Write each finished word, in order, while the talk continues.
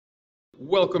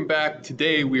Welcome back.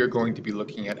 Today we are going to be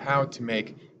looking at how to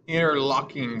make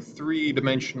interlocking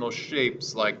three-dimensional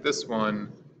shapes like this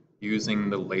one using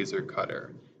the laser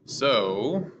cutter.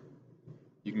 So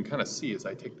you can kind of see as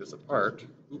I take this apart.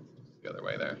 Oops, the other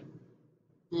way there.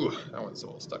 Ooh, that one's a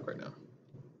little stuck right now.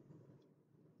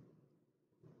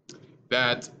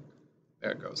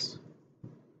 There it goes.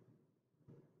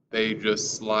 They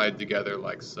just slide together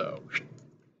like so.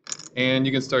 And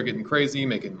you can start getting crazy,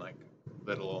 making like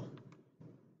little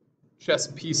chess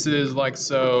pieces like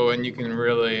so, and you can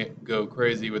really go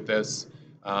crazy with this.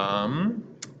 But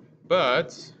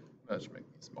that should make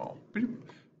me small.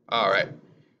 All right.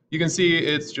 You can see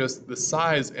it's just the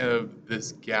size of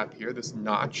this gap here. This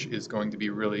notch is going to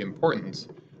be really important.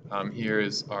 Here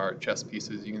is our chess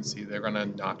pieces. You can see they're going to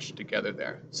notch together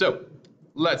there. So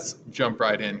let's jump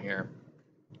right in here.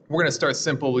 We're going to start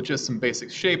simple with just some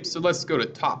basic shapes. So let's go to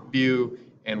top view,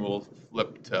 and we'll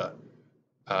flip to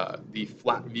the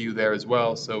flat view there as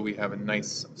well, so we have a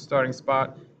nice starting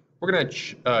spot. We're going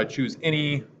to choose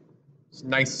any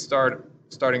nice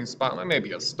starting spot, like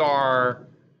maybe a star,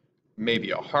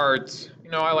 maybe a heart.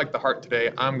 You know, I like the heart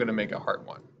today. I'm going to make a heart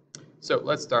one. So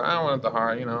let's start. I don't want the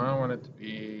heart, I want it to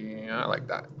be, I like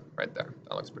that right there.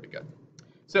 That looks pretty good.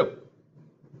 So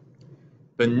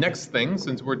the next thing,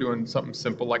 since we're doing something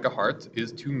simple like a heart,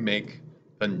 is to make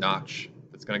the notch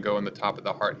that's going to go in the top of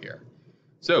the heart here.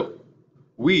 So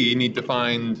we need to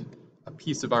find a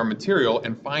piece of our material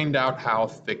and find out how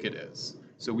thick it is.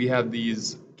 So we have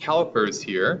these calipers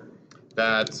here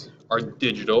that are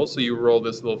digital. So you roll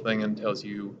this little thing and it tells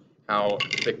you how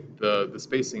thick the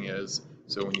spacing is.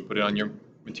 So when you put it on your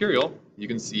material, you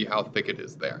can see how thick it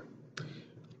is there.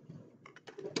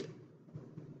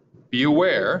 Be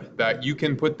aware that you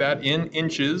can put that in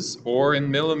inches or in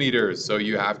millimeters, so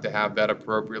you have to have that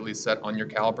appropriately set on your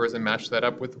calipers and match that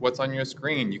up with what's on your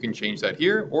screen. You can change that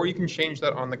here, or you can change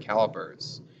that on the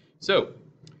calipers. So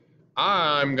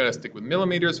I'm going to stick with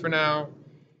millimeters for now,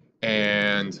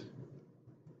 and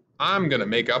I'm going to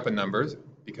make up a number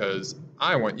because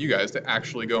I want you guys to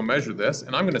actually go measure this,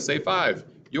 and I'm going to say 5.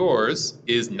 Yours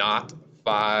is not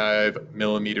 5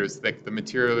 millimeters thick. The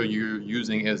material you're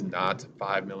using is not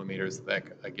 5 millimeters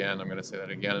thick. Again, I'm going to say that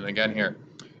again and again here.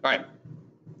 All right,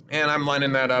 and I'm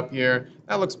lining that up here.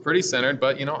 That looks pretty centered,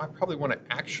 but I probably want to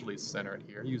actually center it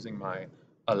here using my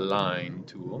align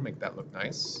tool, make that look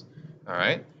nice. All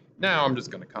right, now I'm just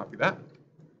going to copy that.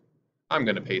 I'm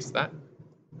going to paste that.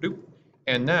 Doop.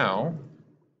 And now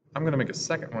I'm going to make a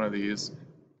second one of these,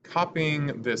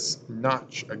 copying this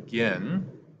notch again.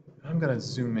 I'm going to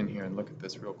zoom in here and look at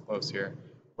this real close here.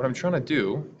 What I'm trying to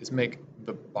do is make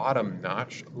the bottom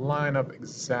notch line up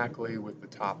exactly with the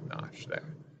top notch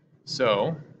there.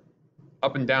 So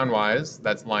up and down wise,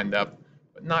 that's lined up,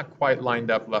 but not quite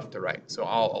lined up left to right. So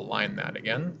I'll align that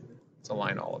again. Let's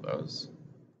align all of those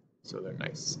so they're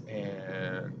nice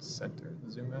and center.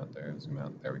 Zoom out there, zoom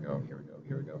out. There we go, here we go,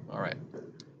 here we go. All right.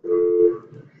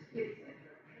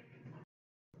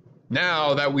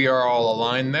 Now that we are all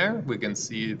aligned there, we can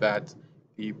see that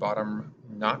the bottom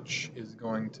notch is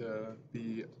going to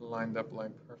be lined up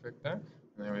like perfect there.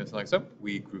 And then we just like so.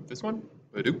 We group this one,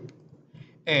 ba-doop,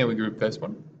 and we group this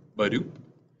one, ba-doop.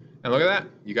 And look at that.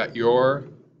 You got your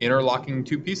interlocking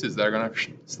two pieces that are going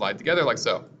to slide together like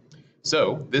so.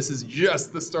 So this is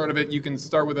just the start of it. You can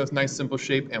start with a nice simple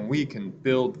shape, and we can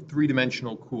build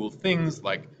three-dimensional cool things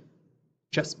like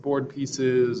chessboard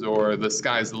pieces, or the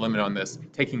sky's the limit on this,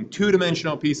 taking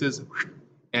two-dimensional pieces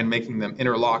and making them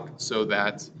interlock so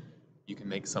that you can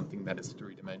make something that is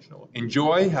three-dimensional.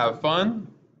 Enjoy, have fun,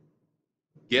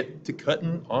 get to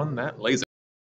cutting on that laser.